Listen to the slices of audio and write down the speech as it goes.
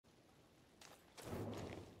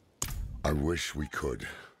I wish we could.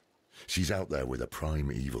 She's out there with a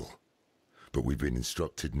prime evil, but we've been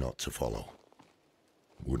instructed not to follow.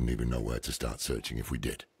 Wouldn't even know where to start searching if we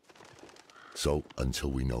did. So,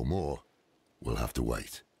 until we know more, we'll have to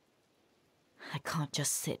wait. I can't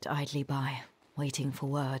just sit idly by, waiting for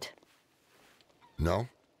word. No?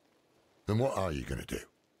 Then what are you gonna do?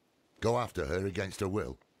 Go after her against her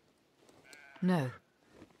will? No.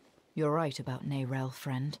 You're right about Nayrel,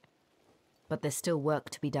 friend. But there's still work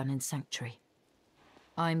to be done in Sanctuary.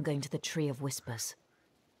 I'm going to the Tree of Whispers.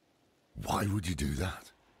 Why would you do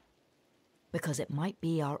that? Because it might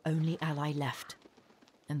be our only ally left.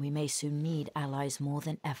 And we may soon need allies more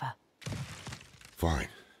than ever. Fine.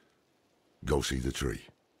 Go see the tree.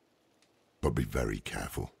 But be very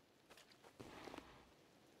careful.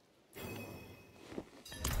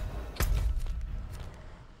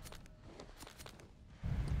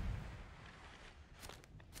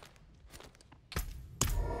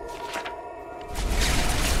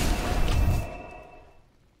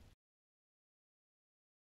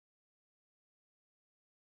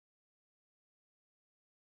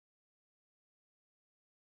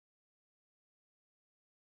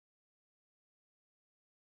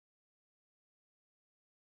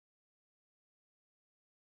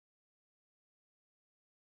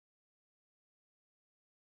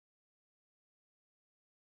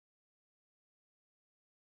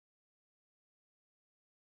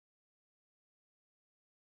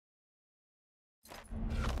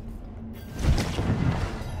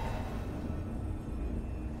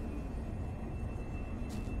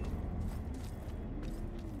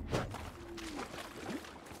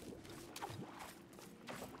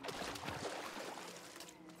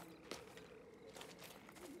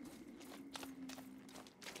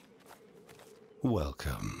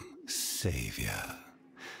 Welcome, Savior.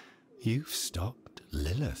 You've stopped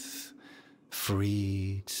Lilith,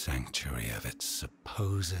 freed Sanctuary of its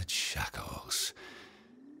supposed shackles.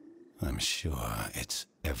 I'm sure it's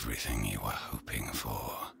everything you were hoping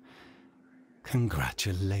for.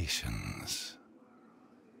 Congratulations.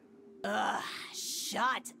 Ugh,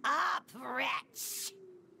 shut up, wretch!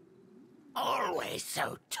 Always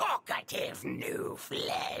so talkative, new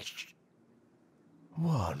flesh.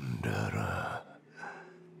 Wanderer,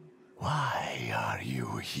 why are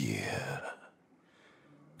you here?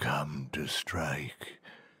 Come to strike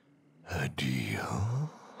a deal?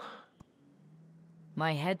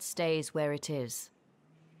 My head stays where it is.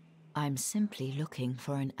 I'm simply looking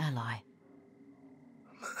for an ally.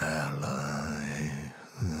 Ally?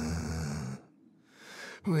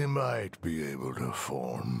 We might be able to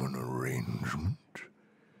form an arrangement.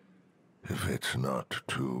 If it's not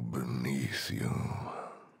too beneath you.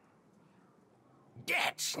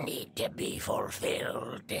 Debts need to be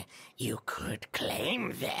fulfilled. You could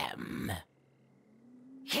claim them.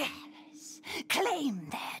 Yes, claim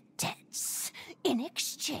their debts. In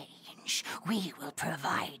exchange, we will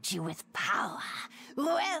provide you with power,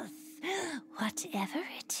 wealth, whatever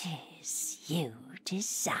it is you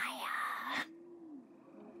desire.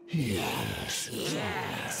 Yes.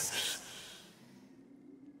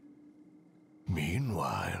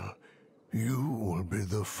 Meanwhile, you will be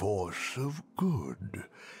the force of good,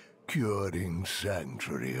 curing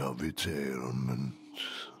Sanctuary of its ailments.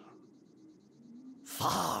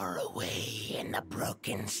 Far away in the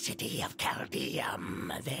broken city of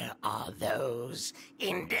Chaldeum, there are those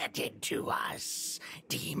indebted to us,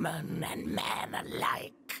 demon and man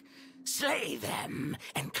alike. Slay them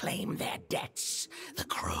and claim their debts. The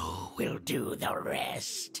crow will do the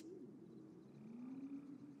rest.